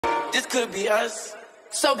this could be us.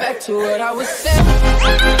 So back to what I was saying.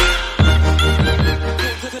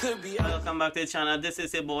 Welcome back to the channel. This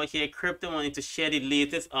is your boy here, Crypto. Wanting to share the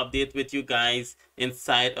latest update with you guys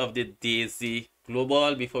inside of the DZ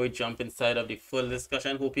Global. Before we jump inside of the full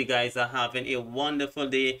discussion, hope you guys are having a wonderful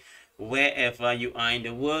day wherever you are in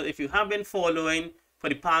the world. If you have been following for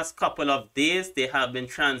the past couple of days, they have been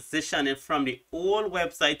transitioning from the old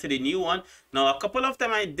website to the new one. Now, a couple of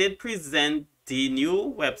them I did present the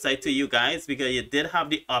new website to you guys because you did have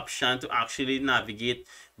the option to actually navigate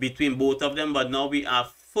between both of them, but now we are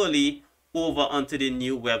fully over onto the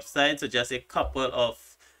new website. So just a couple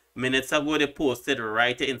of minutes ago, they posted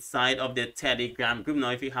right inside of the Telegram group.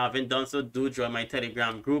 Now, if you haven't done so, do join my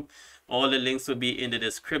Telegram group. All the links will be in the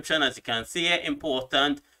description. As you can see here,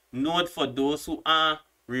 important note for those who are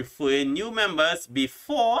referring new members: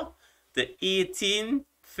 before the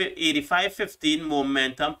 8515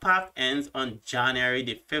 momentum pack ends on January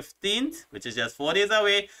the 15th, which is just 4 days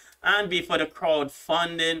away, and before the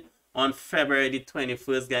crowdfunding on February the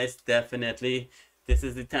 21st, guys, definitely this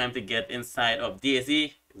is the time to get inside of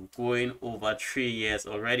Daisy, going over 3 years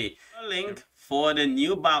already. The link for the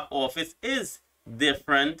new back office is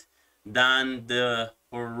different than the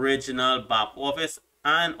original back office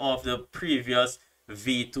and of the previous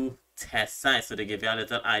V2 test site. So they give you a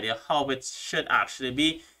little idea how it should actually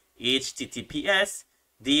be. HTTPS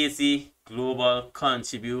Daisy Global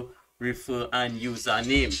Contribute Refer and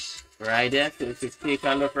Username. Right there. So if you take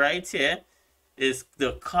a look right here, is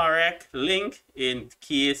the correct link in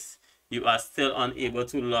case you are still unable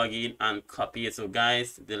to log in and copy it. So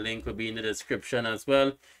guys, the link will be in the description as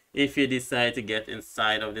well if you decide to get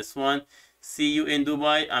inside of this one. See you in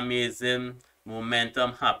Dubai. Amazing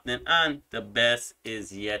momentum happening, and the best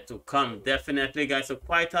is yet to come. Definitely, guys. So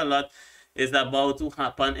quite a lot is about to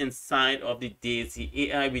happen inside of the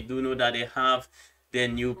Daisy AI. We do know that they have their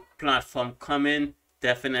new platform coming.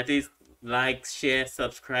 Definitely like, share,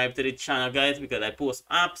 subscribe to the channel, guys, because I post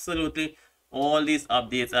absolutely all these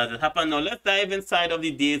updates as it happen. Now let's dive inside of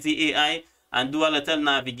the Daisy AI and do a little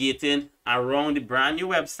navigating around the brand new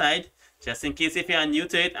website, just in case if you are new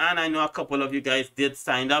to it, and I know a couple of you guys did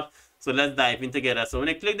sign up. So let's dive in together. So when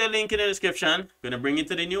you click the link in the description, we're going to bring you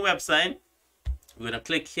to the new website. We're going to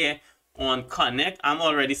click here on Connect. I'm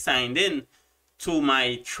already signed in to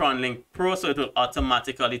my Tron Link Pro, so it will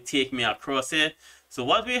automatically take me across here. So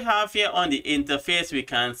what we have here on the interface, we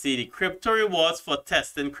can see the crypto rewards for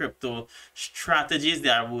testing crypto strategies. They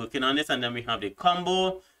are working on this. And then we have the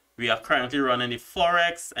combo. We are currently running the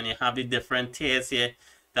Forex, and you have the different tiers here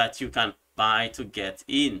that you can buy to get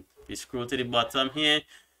in. If you scroll to the bottom here,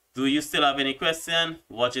 do you still have any question?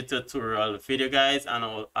 Watch a tutorial video, guys, and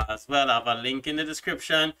I'll as well have a link in the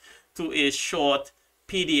description to a short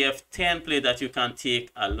PDF template that you can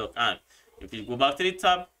take a look at. If you go back to the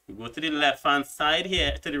top, you go to the left hand side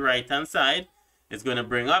here, to the right hand side, it's going to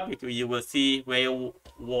bring up, you will see where your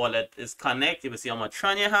wallet is connected. You will see how much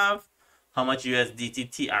Tron you have, how much USDT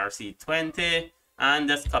TRC20, and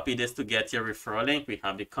just copy this to get your referral link. We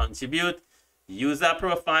have the contribute, user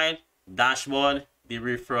profile, dashboard, the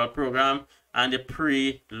referral program, and the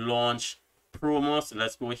pre-launch promo. So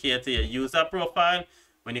let's go here to your user profile.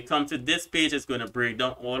 When you come to this page, it's going to break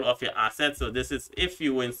down all of your assets. So this is if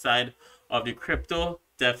you were inside of the crypto.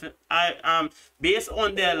 Based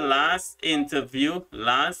on their last interview,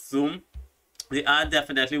 last Zoom, they are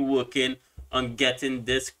definitely working on getting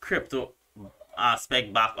this crypto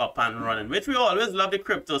aspect back up and running, which we always love the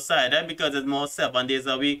crypto side, because it's more 7 days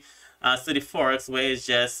a week, as to the Forex where it's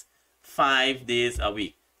just 5 days a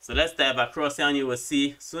week. So let's dive across here, and you will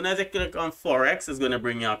see as soon as you click on Forex, it's going to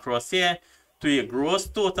bring you across here to your gross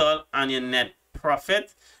total and your net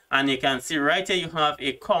profit. And you can see right here you have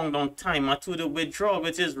a countdown timer to the withdrawal,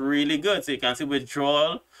 which is really good. So you can see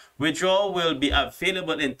withdrawal will be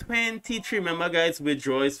available in 23. Remember, guys,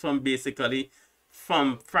 withdrawal is from basically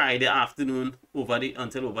from Friday afternoon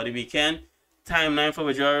until over the weekend. Timeline for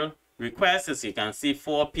withdrawal requests, as you can see,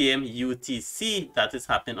 4 p.m. UTC. That is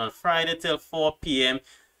happening on Friday till 4 p.m.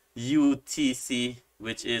 UTC,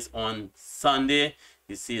 which is on Sunday.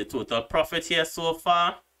 You see the total profit here so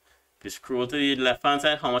far. If you scroll to the left hand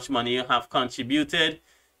side, how much money you have contributed,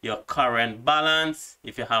 your current balance,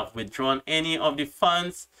 if you have withdrawn any of the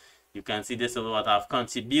funds, you can see this is what I've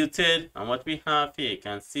contributed. And what we have here, you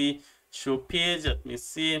can see show page. Let me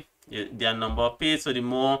see their number of pages. So the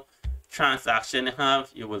more transaction you have,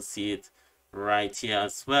 you will see it right here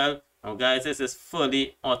as well. Now guys, this is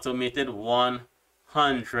fully automated,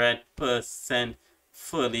 100%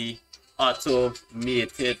 fully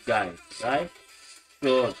automated, guys, right?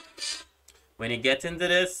 So when you get into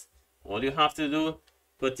this, all you have to do,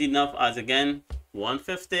 put enough as again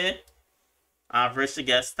 $150 average to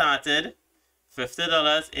get started,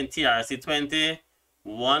 $50 in TRC20,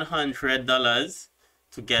 $100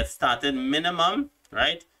 to get started minimum,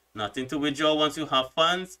 right? Nothing to withdraw once you have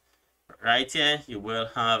funds. Right here, you will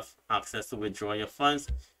have access to withdraw your funds.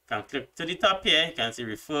 You can click to the top here. You can see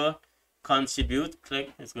refer, contribute.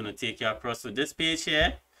 Click. It's going to take you across to this page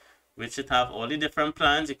here, which should have all the different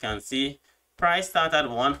plans. You can see price start at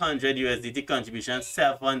 100 USDT contribution,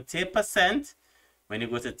 70%. When you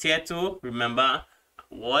go to tier 2, remember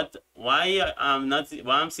why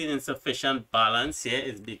I'm seeing insufficient balance here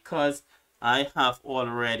is because I have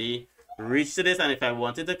already reached this, and if I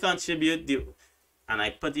wanted to contribute and I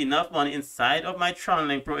put enough money inside of my Tron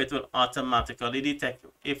Link Pro, it will automatically detect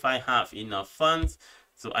if I have enough funds.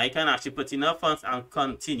 So I can actually put enough funds and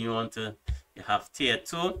continue on to you have tier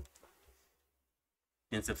 2.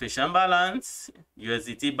 Insufficient balance,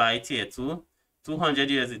 USDT by tier 2. 200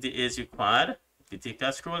 USDT is required. If you take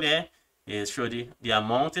a scroll here, it show the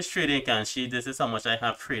amount is trading. You can see this is how much I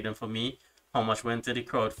have trading for me, how much went to the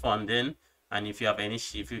crowdfunding, and if you have any,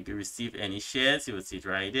 if you receive any shares, you will see it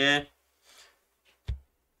right there.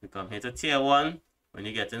 You come here to tier 1. When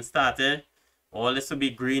you're getting started, all this will be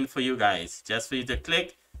green for you guys. Just for you to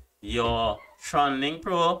click, your Tron Link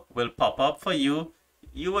Pro will pop up for you.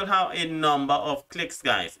 You will have a number of clicks,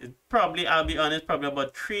 guys. It probably, I'll be honest, probably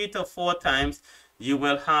about 3 to 4 times you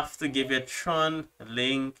will have to give your Tron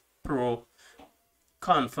Link Pro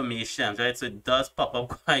confirmations, right? So it does pop up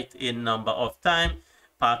quite a number of time.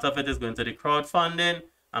 Part of it is going to the crowdfunding,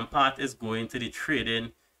 and part is going to the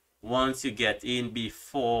trading once you get in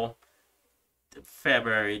before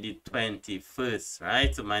February the 21st,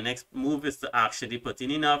 right? So my next move is to actually put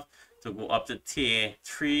in enough to go up to tier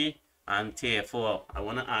 3 and tier 4. I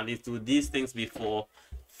want to at least do these things before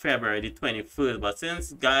February the 21st. But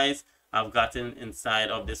since, guys, I've gotten inside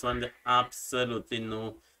of this one, there's absolutely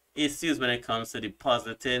no issues when it comes to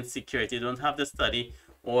depositing, security. You don't have to study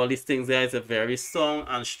all these things. There is a very strong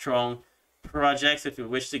and strong projects. If you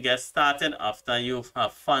wish to get started after you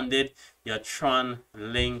have funded your Tron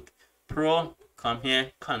Link Pro, come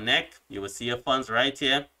here, connect. You will see your funds right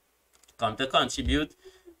here. Come to contribute.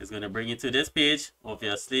 It's going to bring you to this page.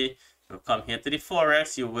 Obviously, you'll come here to the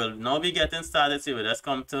Forex. You will now be getting started. So you will just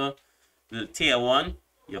come to the tier 1.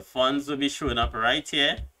 Your funds will be showing up right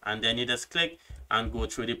here, and then you just click and go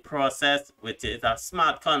through the process with it. It's a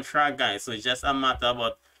smart contract, guys. So it's just a matter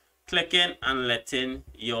about clicking and letting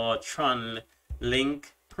your Tron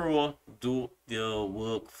Link Pro do the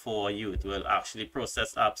work for you. It will actually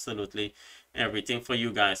process absolutely everything for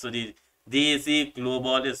you guys. So the Daisy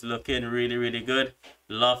Global is looking really, really good.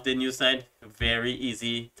 Love the new site. Very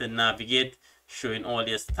easy to navigate, showing all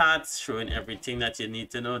your stats, showing everything that you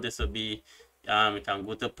need to know. This will be you can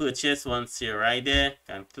go to purchase. Once you're right there, you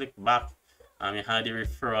can click back. You have the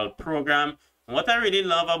referral program. And what I really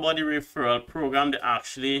love about the referral program, they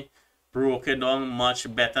actually broke it down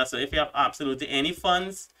much better. So if you have absolutely any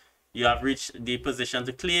funds, you have reached the position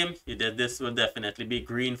to claim, this will definitely be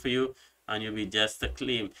green for you, and you'll be just to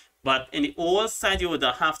claim. But in the old side, you would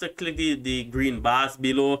have to click the green bars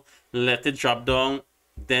below, let it drop down,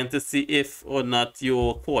 then to see if or not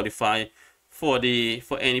you qualify for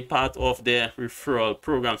any part of the referral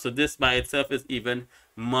program. So this by itself is even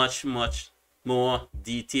much more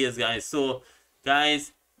details, guys. So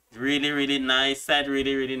guys, really nice site,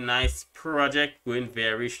 really nice project, going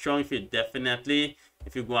very strong.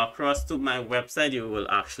 If you go across to my website, you will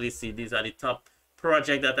actually see these are the top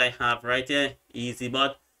project that I have right here.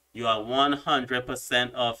 EasyBot, you are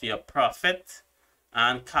 100% of your profit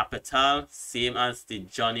and capital, same as the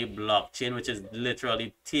Johnny Blockchain, which is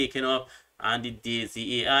literally taken off, and the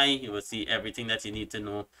Daisy AI. You will see everything that you need to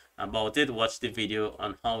know about it. Watch the video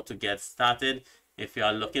on how to get started. If you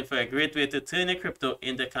are looking for a great way to turn your crypto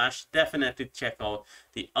into cash, definitely check out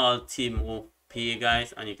the Ultimo Pay,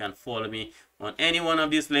 guys, and you can follow me on any one of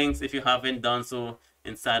these links if you haven't done so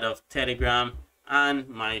inside of Telegram and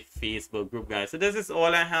my Facebook group, guys. So this is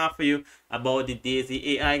all I have for you about the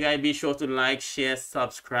Daisy AI, guys. Be sure to like, share,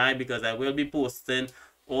 subscribe, because I will be posting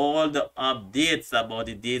all the updates about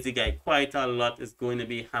the Daisy guy. Quite a lot is going to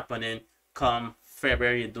be happening come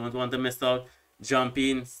February. You don't want to miss out. Jump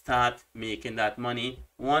in, start making that money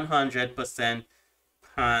 100%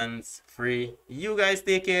 hands free. You guys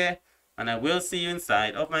take care, and I will see you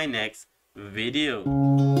inside of my next video.